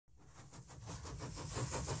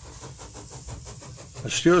A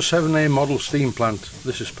Stuart 7A model steam plant,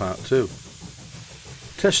 this is part 2.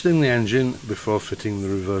 Testing the engine before fitting the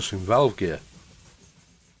reversing valve gear.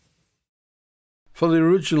 For the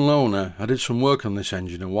original owner, I did some work on this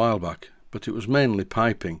engine a while back, but it was mainly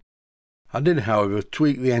piping. I did, however,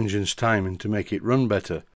 tweak the engine's timing to make it run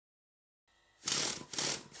better.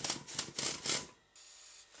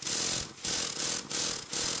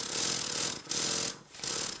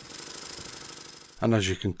 And as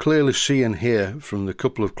you can clearly see and hear from the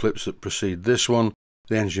couple of clips that precede this one,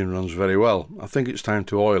 the engine runs very well. I think it's time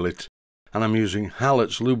to oil it, and I'm using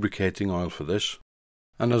Hallett's lubricating oil for this.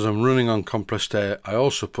 And as I'm running on compressed air, I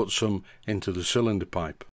also put some into the cylinder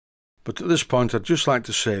pipe. But at this point, I'd just like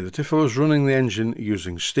to say that if I was running the engine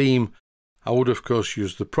using steam, I would of course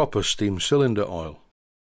use the proper steam cylinder oil.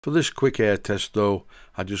 For this quick air test though,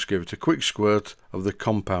 I just gave it a quick squirt of the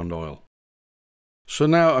compound oil. So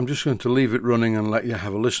now I'm just going to leave it running and let you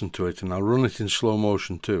have a listen to it, and I'll run it in slow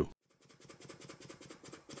motion too.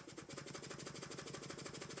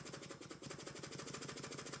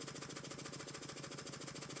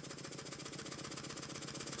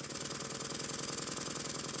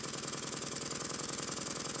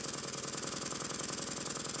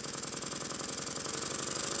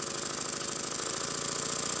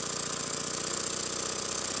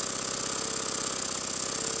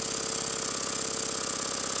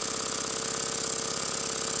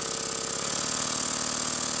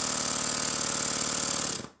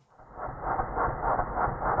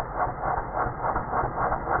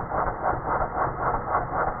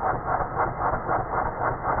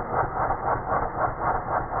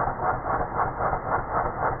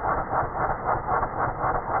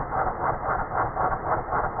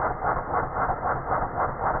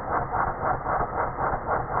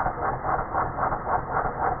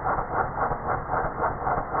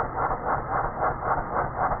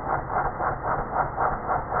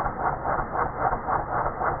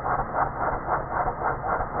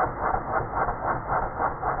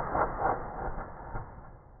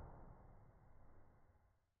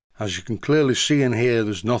 As you can clearly see and hear,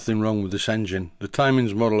 there's nothing wrong with this engine. The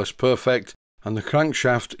timing's more or less perfect, and the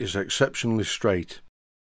crankshaft is exceptionally straight.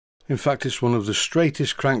 In fact, it's one of the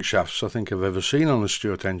straightest crankshafts I think I've ever seen on a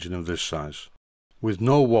Stuart engine of this size, with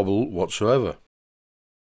no wobble whatsoever.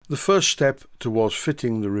 The first step towards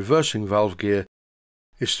fitting the reversing valve gear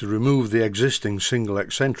is to remove the existing single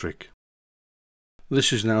eccentric.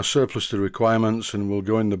 This is now surplus to requirements and will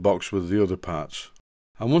go in the box with the other parts.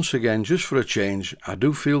 And once again, just for a change, I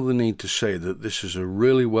do feel the need to say that this is a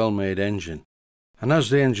really well made engine. And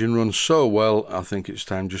as the engine runs so well, I think it's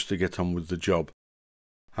time just to get on with the job.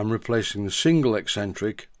 I'm replacing the single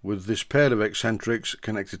eccentric with this pair of eccentrics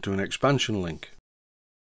connected to an expansion link.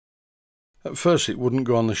 At first it wouldn't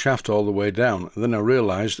go on the shaft all the way down, and then I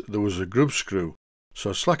realised there was a grub screw,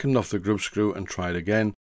 so I slackened off the grub screw and tried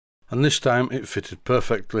again, and this time it fitted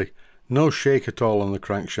perfectly. No shake at all on the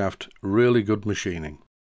crankshaft, really good machining.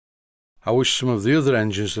 I wish some of the other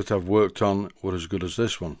engines that I've worked on were as good as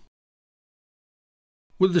this one.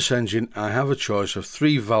 With this engine I have a choice of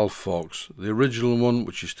 3 valve forks, the original one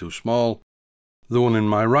which is too small, the one in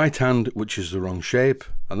my right hand which is the wrong shape,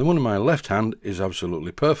 and the one in my left hand is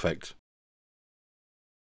absolutely perfect.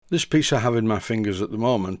 This piece I have in my fingers at the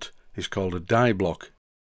moment is called a die block,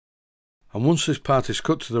 and once this part is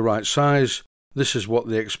cut to the right size, this is what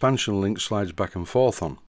the expansion link slides back and forth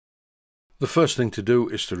on. The first thing to do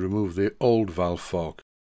is to remove the old valve fork.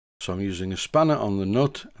 So I'm using a spanner on the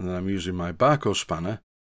nut, and then I'm using my Barco spanner,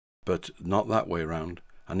 but not that way round.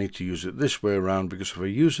 I need to use it this way around because if I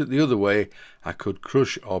use it the other way, I could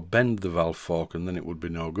crush or bend the valve fork and then it would be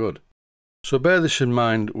no good. So bear this in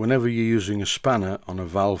mind whenever you're using a spanner on a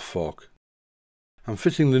valve fork. I'm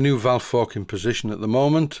fitting the new valve fork in position at the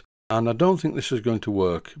moment, and I don't think this is going to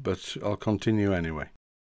work, but I'll continue anyway.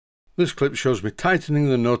 This clip shows me tightening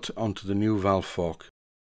the nut onto the new valve fork.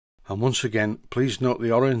 And once again, please note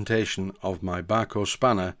the orientation of my Barco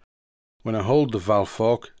spanner when I hold the valve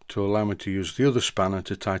fork to allow me to use the other spanner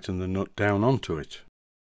to tighten the nut down onto it.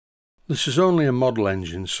 This is only a model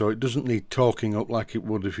engine, so it doesn't need torquing up like it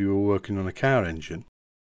would if you were working on a car engine.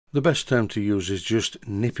 The best term to use is just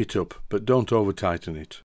nip it up, but don't over tighten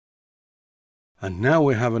it. And now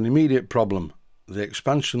we have an immediate problem. The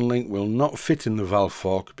expansion link will not fit in the valve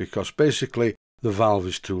fork because basically the valve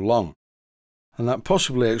is too long. And that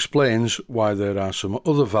possibly explains why there are some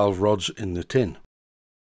other valve rods in the tin.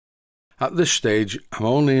 At this stage, I'm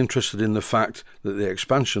only interested in the fact that the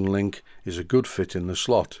expansion link is a good fit in the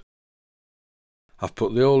slot. I've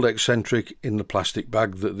put the old eccentric in the plastic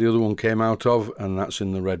bag that the other one came out of, and that's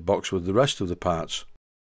in the red box with the rest of the parts.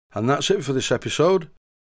 And that's it for this episode.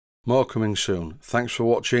 More coming soon. Thanks for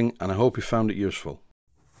watching, and I hope you found it useful.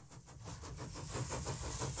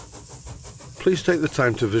 Please take the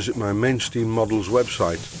time to visit my Mainsteam Models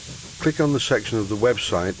website. Click on the section of the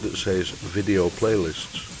website that says Video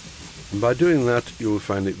Playlists. And by doing that, you will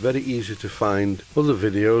find it very easy to find other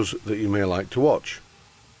videos that you may like to watch.